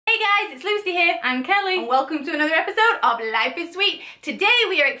guys, it's Lucy here. I'm Kelly. And welcome to another episode of Life is Sweet. Today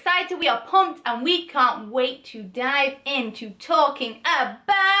we are excited, we are pumped, and we can't wait to dive into talking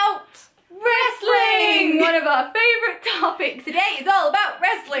about wrestling! One of our favourite topics. Today is all about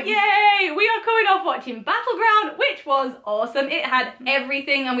wrestling. Yay! We are coming off watching Battleground, which was awesome. It had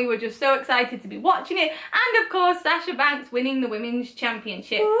everything and we were just so excited to be watching it. And of course, Sasha Banks winning the Women's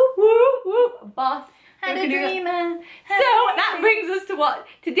Championship. Woo, woo, woo. Boss. Had a dreamer. So that brings us to what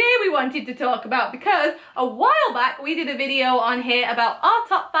today we wanted to talk about, because a while back we did a video on here about our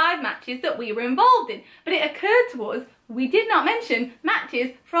top 5 matches that we were involved in, but it occurred to us we did not mention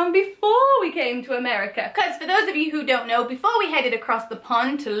matches from before we came to America. Because for those of you who don't know, before we headed across the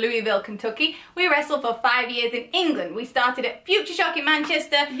pond to Louisville, Kentucky, we wrestled for 5 years in England. We started at Future Shock in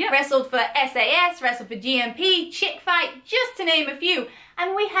Manchester, wrestled for SAS, wrestled for GMP, Chick Fight, just to name a few.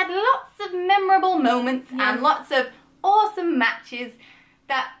 And we had lots of memorable moments and lots of awesome matches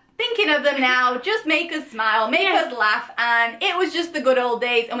that, thinking of them now, just make us smile, make us laugh, and it was just the good old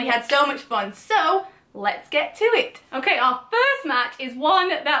days and we had so much fun. So, let's get to it. Okay, our first match is one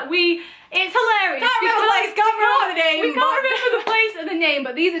that it's hilarious. Can't remember the place, can't remember the name. We can't remember the place or the name,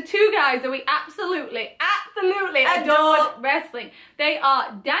 but these are two guys that we absolutely adored wrestling. They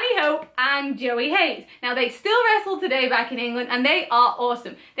are Danny Hope and Joey Hayes. Now, they still wrestle today back in England, and they are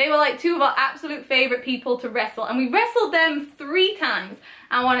awesome. They were like two of our absolute favourite people to wrestle, and we wrestled them 3 times,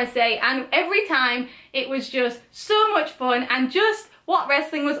 I want to say, and every time it was just so much fun and just what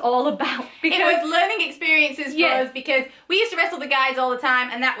wrestling was all about. Because it was learning experiences for us, because we used to wrestle the guys all the time,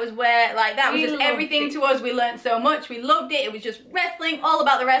 and that was where, like, that was just everything to us. We learned so much. We loved it. It was just wrestling, all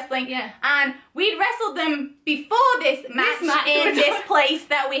about the wrestling. Yeah. And we'd wrestled them before this match in this place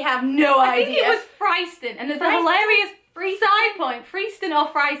that we have no idea. I think it was Fryston, and there's a hilarious side point, Freeston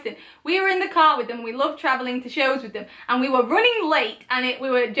or Fryston. We were in the car with them. We loved travelling to shows with them, and we were running late. And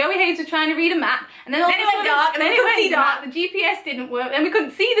Joey Hayes was trying to read a map, and then all it went dark, and then it went dark. The GPS didn't work, and we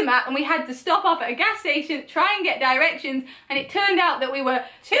couldn't see the map, and we had to stop off at a gas station, try and get directions. And it turned out that we were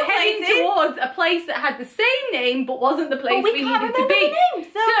heading towards a place that had the same name but wasn't the place we needed to be.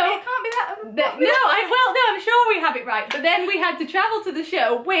 So it can't be that. No, I'm sure we have it right. But then we had to travel to the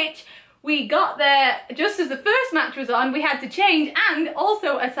show, which we got there just as the first match was on. We had to change, and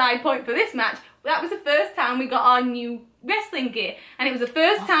also a side point for this match, that was the first time we got our new wrestling gear, and it was the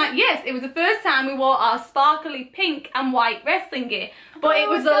first time, it was the first time we wore our sparkly pink and white wrestling gear. But it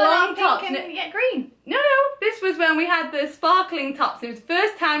was the long tops. Green. No, this was when we had the sparkling tops. It was the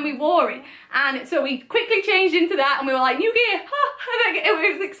first time we wore it, and so we quickly changed into that, and we were like, new gear,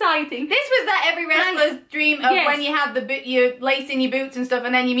 it was exciting. This was that every wrestler's dream of when you have your lace in your boots and stuff,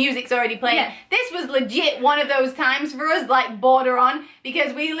 and then your music's already playing. This was legit one of those times for us, like border on,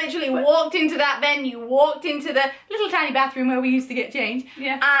 because we literally walked into that venue, walked into the little tiny bathroom where we used to get changed,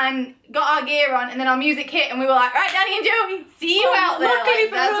 and got our gear on, and then our music hit, and we were like, right, Danny and Joey, see you out there. Luckily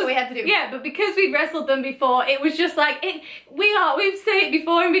for that's us, what we had to do. Yeah, but because we'd wrestled them before, it was just like, we've said it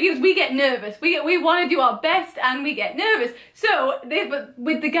before in videos, we get nervous. We want to do our best, and we get nervous. So, but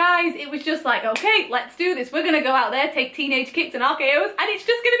with the guys, it was just like, okay, let's do this. We're going to go out there, take teenage kicks and RKOs, and it's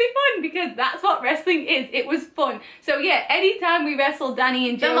just going to be fun, because that's what wrestling is. It was fun. So yeah, anytime we wrestled Danny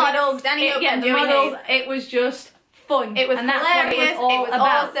and Joey, the models, Danny Hope and Joey Hayes, it was just fun. It was hilarious, it was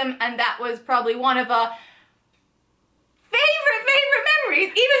awesome, and that was probably one of our favorite memories,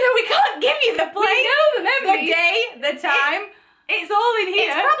 even though we can't give you the place, we know the memories, the day, the time. It's all in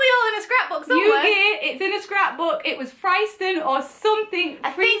here. It's probably all in a scrapbook somewhere. It's in a scrapbook. It was Fryston or something.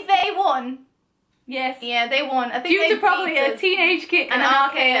 I think they won. Yes. Yeah, they won. I think due to probably a teenage kick and an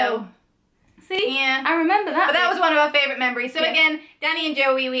RKO. See? Yeah. I remember that. But that was one of our favourite memories. So again, Danny and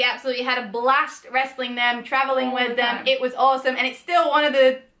Joey, we absolutely had a blast wrestling them, travelling with them. It was awesome, and it's still one of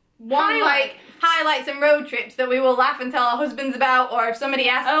the highlights and road trips that we will laugh and tell our husbands about, or if somebody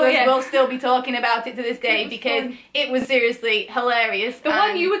asks us, we'll still be talking about it to this day, because it was seriously hilarious. The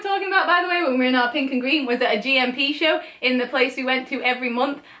one you were talking about, by the way, when we were in our pink and green, was at a GMP show in the place we went to every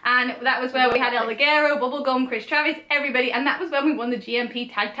month, and that was where we had El Ligero, Bubblegum, Chris Travis, everybody, and that was when we won the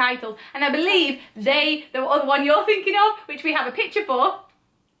GMP tag titles. And I believe the other one you're thinking of, which we have a picture for,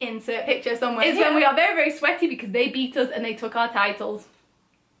 insert picture somewhere, is when we are very, very sweaty because they beat us and they took our titles.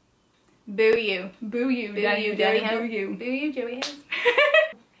 Boo you. Boo you, Boo you, Danny Hope. Boo you. Boo you, Joey Hayes.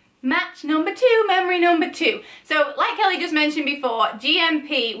 Match number 2, memory number 2. So, like Kelly just mentioned before,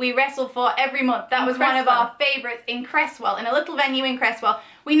 GMP we wrestle for every month. That was one of our favourites in Cresswell, in a little venue in Cresswell.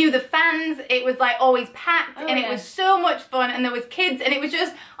 We knew the fans, it was like always packed, and it was so much fun, and there was kids, and it was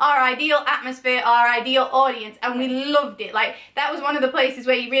just our ideal atmosphere, our ideal audience, and we loved it. Like, that was one of the places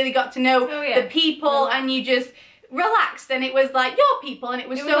where you really got to know the people, and you just relaxed, and it was like your people, and it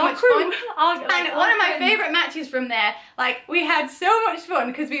was so much fun. And one of my favorite matches from there, like, we had so much fun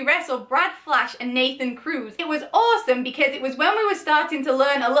because we wrestled Brad Flash and Nathan Cruz. It was awesome because it was when we were starting to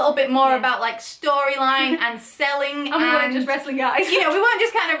learn a little bit more about like storyline and selling, and we weren't just wrestling guys. You know, we weren't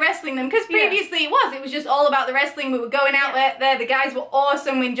just kind of wrestling them, because previously it was just all about the wrestling. We were going out there, the guys were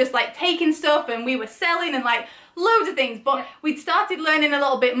awesome and just like taking stuff, and we were selling and like loads of things, but we'd started learning a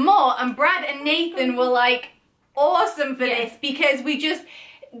little bit more, and Brad and Nathan were like awesome for this, because we just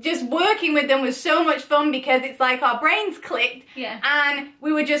working with them was so much fun, because it's like our brains clicked, and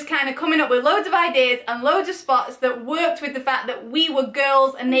we were just kind of coming up with loads of ideas and loads of spots that worked with the fact that we were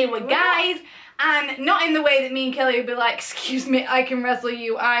girls and they were guys. And not in the way that me and Kelly would be like, excuse me, I can wrestle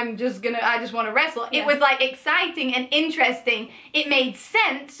you, I just want to wrestle. It was like exciting and interesting. It made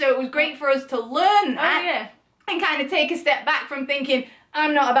sense, so it was great for us to learn that. And kind of take a step back from thinking,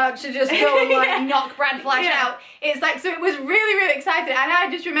 I'm not about to just go and like knock Brad Flash out. It's like, so it was really, really exciting. And I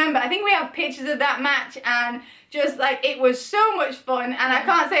just remember, I think we have pictures of that match, and just like, it was so much fun, and I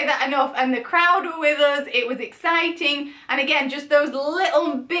can't say that enough. And the crowd were with us, it was exciting, and again, just those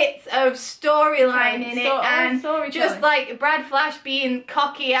little bits of storyline in it, and just like Brad Flash being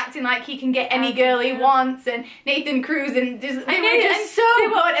cocky, acting like he can get any girl he wants, and Nathan Cruz, and just, they were just so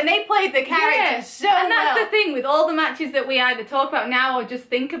good, and they played the characters so well. And that's the thing with all the matches that we either talk about now or just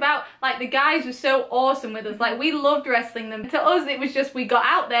think about, like, the guys were so awesome with us. Like, we loved wrestling them. To us, it was just, we got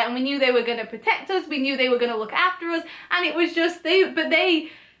out there and we knew they were going to protect us, we knew they were going to look after us, and it was just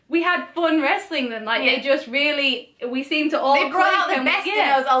we had fun wrestling them. Like, they just really, we seemed to all they brought out the best in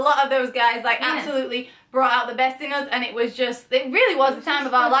us. A lot of those guys, like, absolutely brought out the best in us, and it was just, it really was the time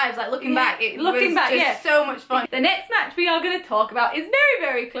of our lives. Like, looking back, it was just so much fun. The next match we are going to talk about is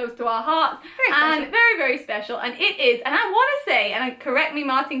very, very close to our hearts, and very, very special, and it is, and I want to say, and correct me,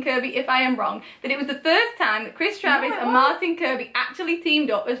 Martin Kirby, if I am wrong, that it was the first time that Chris Travis and Martin Kirby actually teamed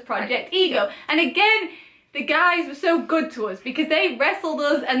up as Project Ego. And again, the guys were so good to us, because they wrestled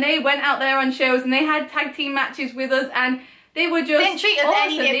us, and they went out there on shows, and they had tag team matches with us, and they were just didn't treat us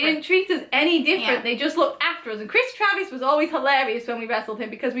any different. They didn't treat us any different. They just looked after us. And Chris Travis was always hilarious when we wrestled him,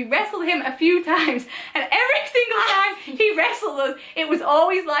 because we wrestled him a few times, and every single time he wrestled us, it was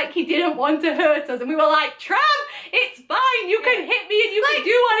always like he didn't want to hurt us. And we were like, Trav, it's fine. You can hit me and you can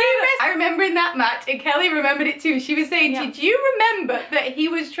do whatever. I remember in that match, and Kelly remembered it too. She was saying, did you remember that he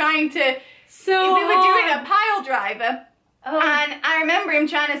was trying to... we were doing a pile driver, and I remember him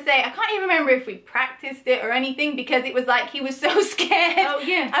trying to say, I can't even remember if we practiced it or anything, because it was like he was so scared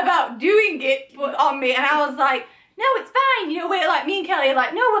about doing it on me, and I was like, no, it's fine, you know, we're like, me and Kelly are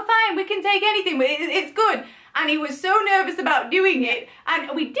like, no, we're fine, we can take anything, it's good. And he was so nervous about doing it,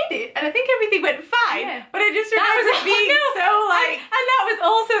 and we did it, and I think everything went fine, but I just remember it being so like... And that was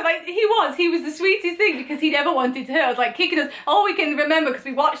also, like, he was the sweetest thing, because he never wanted to hurt us, like, kicking us. All we can remember, because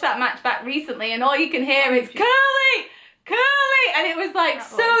we watched that match back recently, and all you can hear is, Curly! Curly! And it was like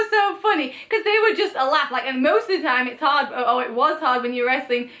so funny, because they were just a laugh, like, and most of the time it's hard, it was hard when you're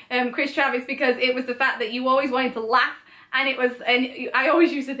wrestling Chris Travis, because it was the fact that you always wanted to laugh, and I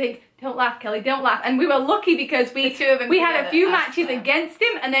always used to think, don't laugh, Kelly, don't laugh. And we were lucky, because we had a few matches against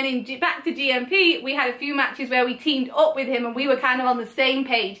him, and then back to GMP, we had a few matches where we teamed up with him, and we were kind of on the same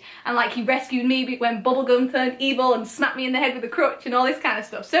page. And like, he rescued me when Bubblegum turned evil and smacked me in the head with a crutch and all this kind of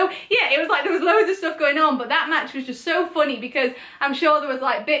stuff. So yeah, it was like there was loads of stuff going on, but that match was just so funny, because I'm sure there was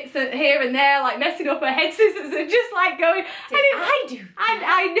like bits here and there, like messing up her head scissors and just like going,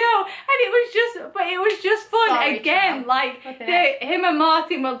 I know, and it was just fun. Sorry, again, like him and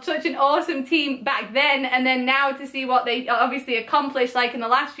Martin were such an awesome team back then, and then now to see what they obviously accomplished like in the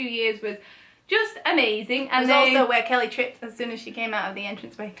last few years was just amazing. And it was also where Kelly tripped as soon as she came out of the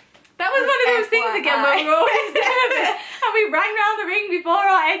entranceway. That was one of those things again where we were always nervous, and we ran around the ring before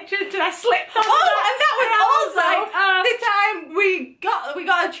our entrance, and I slipped on and that was also the time we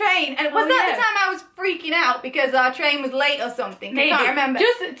got a train, and was that the time I was freaking out because our train was late or something? Maybe. I can't remember.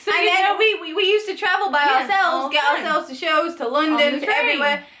 Just so and then we used to travel by ourselves, get ourselves to shows, to London, to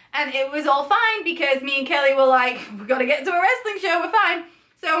everywhere, and it was all fine, because me and Kelly were like, we've got to get to a wrestling show, we're fine.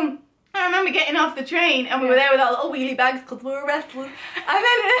 So I remember getting off the train, and we were there with our little wheelie bags, because we were wrestlers.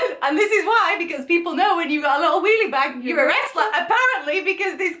 And this is why, because people know when you've got a little wheelie bag, you're a wrestler. Apparently,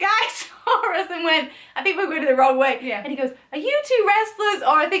 because this guy saw us and went, I think we're going the wrong way. And he goes, are you two wrestlers?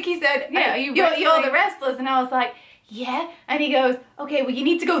 Or I think he said, you're the wrestlers. And I was like, yeah. And he goes, okay, well, you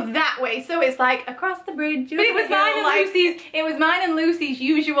need to go that way. So it's like across the bridge. But it was mine and Lucy's. It was mine and Lucy's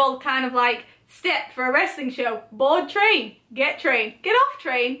usual kind of like step for a wrestling show. Board train, get trained. Get off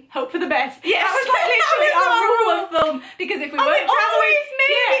train, hope for the best. Yes. That was like literally our rule of thumb. Because if we weren't traveling,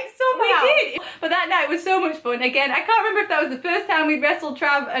 it somehow. we did. But that night was so much fun. Again, I can't remember if that was the first time we'd wrestled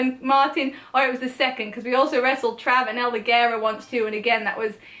Trav and Martin, or it was the second, because we also wrestled Trav and El Ligera once too, and again, that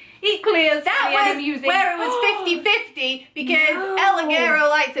was equally as that was where it was 50-50 because El Ligero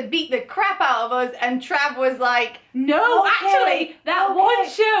liked to beat the crap out of us and Trav was like, no, actually, that one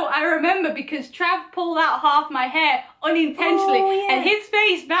show I remember because Trav pulled out half my hair unintentionally, and his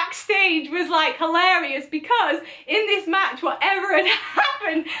face backstage was like hilarious because in this match, whatever had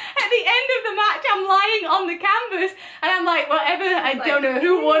happened, at the end of the match, I'm lying on the canvas and I'm like, whatever, I don't know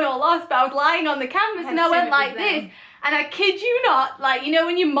who won or lost, but I was lying on the canvas and I went like this. And I kid you not, like, you know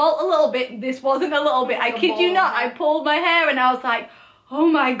when you molt a little bit, this wasn't a little bit, I kid you not, I pulled my hair and I was like, oh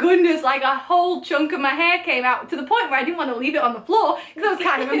my goodness, like a whole chunk of my hair came out to the point where I didn't want to leave it on the floor because I was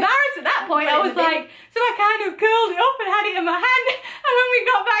kind of embarrassed at that point. I was like, so I kind of curled it up and had it in my hand, and when we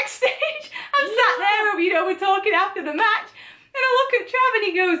got backstage, I'm sat there, you know, we're talking after the match, and I look at Trav and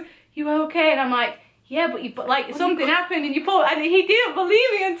he goes, you okay? And I'm like, yeah, but like something happened and you pulled, and he didn't believe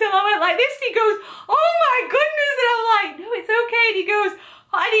me until I went like this. He goes, oh my goodness, and I'm like, no, it's okay. And he goes,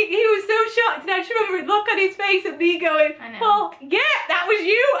 and he was so shocked, and I just remember the look on his face at me going, well, yeah, that was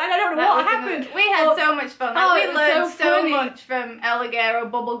you, and I don't know what happened. We had so much fun. Like, we learned so much from El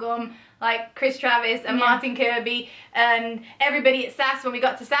Ligero, Bubblegum, like Chris Travis and Martin Kirby and everybody at SAS. When we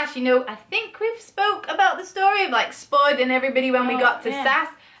got to SAS, you know, I think we've spoke about the story of like Spud and everybody when we got to SAS.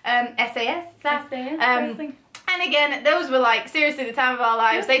 SAS. And again, those were like seriously the time of our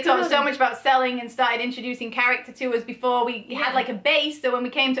lives. They taught us so much about selling and started introducing character to us before we had like a base. So when we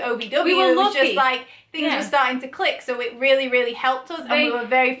came to OVW, it was just like things were starting to click. So it really, really helped us, and we were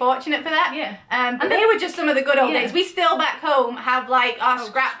very fortunate for that. But they were just some of the good old days. We still back home have like our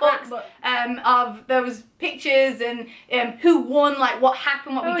scrapbooks of those pictures and who won, like what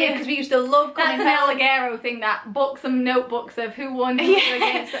happened, what we did, because we used to love coming home. That's an El Ligero thing, that books and notebooks of who won, who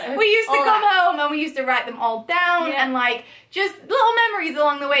against, we used to come home and we used to write them all down and like just little memories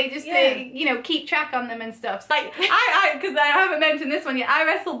along the way, just to, you know, keep track on them and stuff. So, like, because I haven't mentioned this one yet, I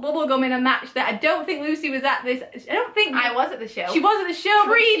wrestled Bubblegum in a match that I don't think Lucy was at this, I don't think. I was at the show. She was at the show.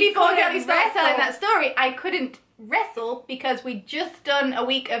 Before Kelly started telling that story, I couldn't wrestle because we'd just done a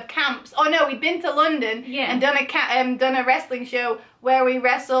week of camps. Oh no, we'd been to London and done a wrestling show where we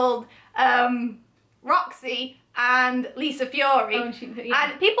wrestled Roxy and Lisa Fury.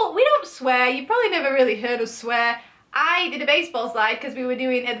 And people, we don't swear, you probably never really heard us swear. I did a baseball slide because we were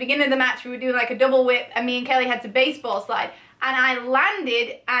doing, at the beginning of the match, we were doing like a double whip, and me and Kelly had to baseball slide. And I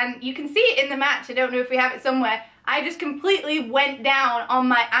landed, and you can see it in the match, I don't know if we have it somewhere, I just completely went down on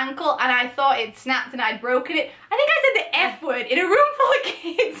my ankle and I thought it snapped and I'd broken it. I think I said the F word in a room full of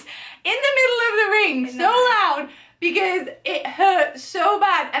kids in the middle of the ring so loud because it hurt so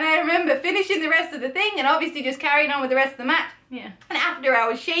bad. And I remember finishing the rest of the thing and obviously just carrying on with the rest of the match. And after I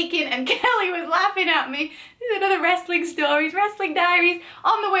was shaking and Kelly was laughing at me. These are another wrestling stories, wrestling diaries.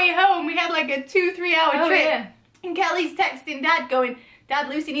 On the way home, we had like a 2-3 hour trip. And Kelly's texting Dad going, Dad,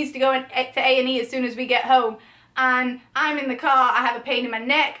 Lucy needs to go to A&E as soon as we get home. And I'm in the car, I have a pain in my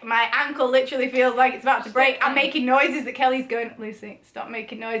neck, my ankle literally feels like it's about to break. I'm making noises that Kelly's going, Lucy, stop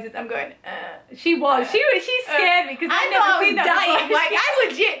making noises. I'm going, She scared me because I thought I was dying. Like, I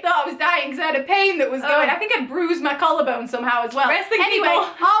legit thought I was dying because I had a pain that was going. I think I bruised my collarbone somehow as well. Anyway,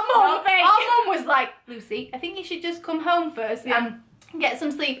 our mum was like, Lucy, I think you should just come home first and get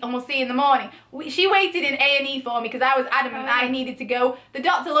some sleep and we'll see you in the morning. She waited in A&E for me because I was adamant I needed to go. The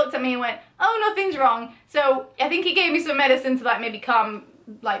doctor looked at me and went, oh, nothing's wrong. So I think he gave me some medicine to like maybe calm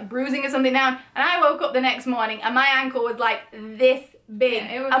like bruising or something down. And I woke up the next morning and my ankle was like this big.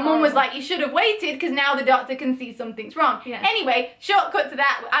 And Mum was like, you should have waited because now the doctor can see something's wrong. Anyway, shortcut to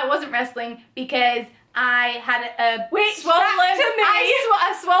that, I wasn't wrestling because I had a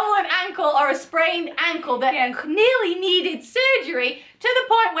swollen ankle or a sprained ankle that nearly needed surgery to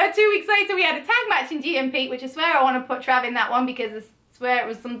the point where 2 weeks later we had a tag match in GMP, which I swear I want to put Trav in that one because I swear it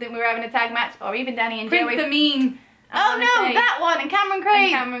was something we were having a tag match, or even Danny and Joey. Prince Amin. Oh no, that one, and Cameron Craze.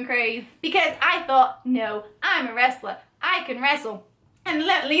 Cameron Craze. Because I thought, no, I'm a wrestler. I can wrestle. And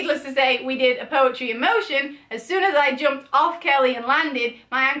needless to say, we did a poetry in motion. As soon as I jumped off Kelly and landed,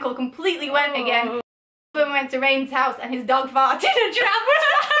 my ankle completely went again. When we went to Rain's house and his dog farted and Trav was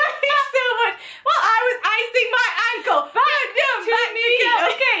laughing so much. Well, I was icing my ankle.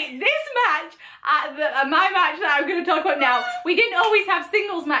 Okay, this match, my match that I'm going to talk about now, we didn't always have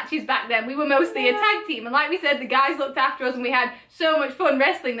singles matches back then. We were mostly a tag team. And like we said, the guys looked after us and we had so much fun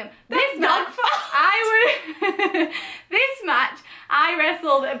wrestling them. This match, I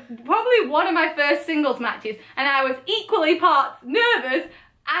wrestled probably one of my first singles matches, and I was equally parts nervous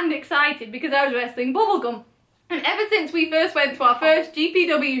and excited because I was wrestling Bubblegum. And ever since we first went to our first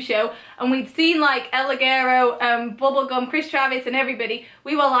GPW show and we'd seen like El Ligero, Bubblegum, Chris Travis and everybody,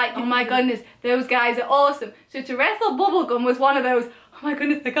 we were like, oh my goodness, those guys are awesome. So to wrestle Bubblegum was one of those, oh my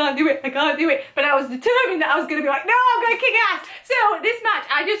goodness, I can't do it, I can't do it. But I was determined that I was going to be like, no, I'm going to kick ass. So this match,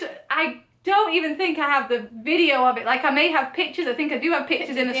 I don't even think I have the video of it. Like, I may have pictures. I think I do have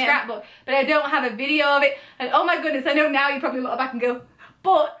pictures in a scrapbook, but I don't have a video of it. And oh my goodness, I know now you probably look back and go,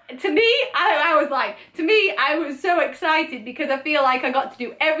 but to me, I was so excited because I feel like I got to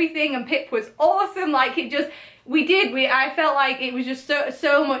do everything and Pip was awesome. Like, I felt like it was just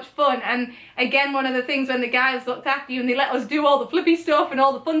so much fun. And again, one of the things when the guys looked after you and they let us do all the flippy stuff and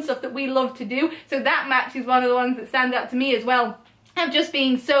all the fun stuff that we love to do. So that match is one of the ones that stands out to me as well. Of just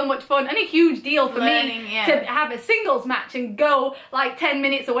being so much fun and a huge deal for me to have a singles match and go like 10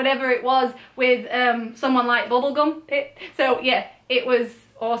 minutes or whatever it was with someone like Bubblegum. So yeah, it was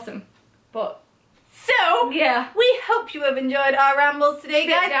awesome. But so yeah, we hope you have enjoyed our rambles today,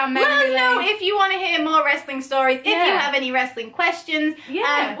 guys. Let us know if you want to hear more wrestling stories, if you have any wrestling questions.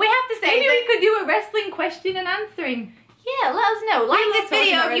 Yeah, we have to say maybe we could do a wrestling question and answering. Yeah, let us know. Like this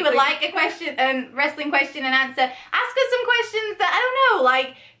video if you would like a question, wrestling question and answer. Ask us some questions that, I don't know,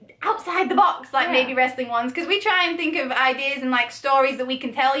 like outside the box, like maybe wrestling ones, because we try and think of ideas and like stories that we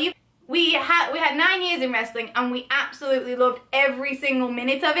can tell you. We had 9 years in wrestling and we absolutely loved every single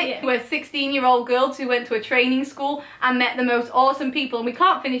minute of it. Yeah. We're 16-year-old girls who went to a training school and met the most awesome people, and we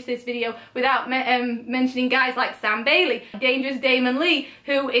can't finish this video without mentioning guys like Sam Bailey, Dangerous Damon Lee,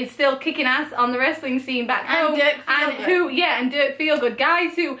 who is still kicking ass on the wrestling scene back home, and Dirk Feelgood,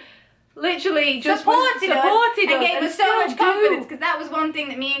 guys who literally just supported us and gave us so much confidence, because that was one thing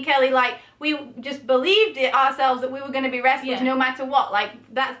that me and Kelly, like, we just believed it ourselves that we were going to be wrestlers no matter what. Like,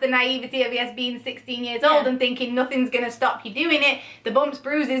 that's the naivety of us being 16 years old and thinking nothing's going to stop you doing it. The bumps,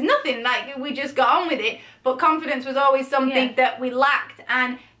 bruises, nothing. Like, we just got on with it. But confidence was always something that we lacked.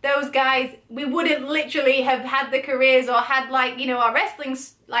 And those guys, we wouldn't literally have had the careers or had, like, you know, our wrestling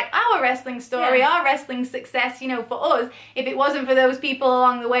story, our wrestling success, you know, for us, if it wasn't for those people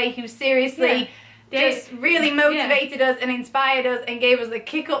along the way who seriously just really motivated us and inspired us and gave us a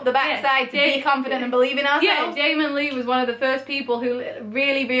kick up the backside to be confident and believe in ourselves. Yeah, Damon Lee was one of the first people who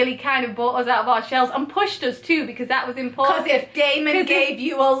really kind of brought us out of our shells and pushed us too, because that was important. Because if Damon gave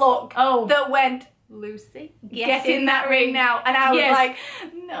you a look that went, Lucy, get in that ring now. And I was like,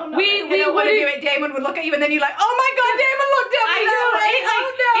 no, we don't want to do it. Damon would look at you and then you're like, oh my God, Damon looked at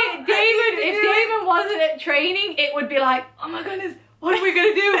me. If Damon wasn't at training, it would be like, oh my goodness, what are we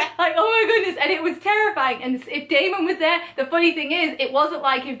going to do? Like, oh my goodness. And it was terrifying. And if Damon was there, the funny thing is, it wasn't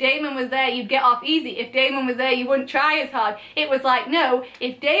like if Damon was there, you'd get off easy. If Damon was there, you wouldn't try as hard. It was like, no,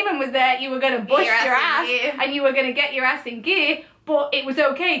 if Damon was there, you were going to bust your ass and you were going to get your ass in gear. But it was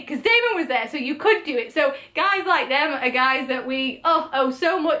okay because Damon was there, so you could do it. So guys like them are guys that we owe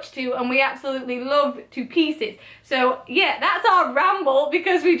so much to, and we absolutely love to pieces. So yeah, that's our ramble,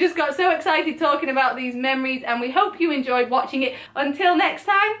 because we just got so excited talking about these memories, and we hope you enjoyed watching it. Until next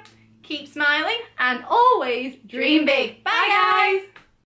time, keep smiling and always dream big. Bye guys!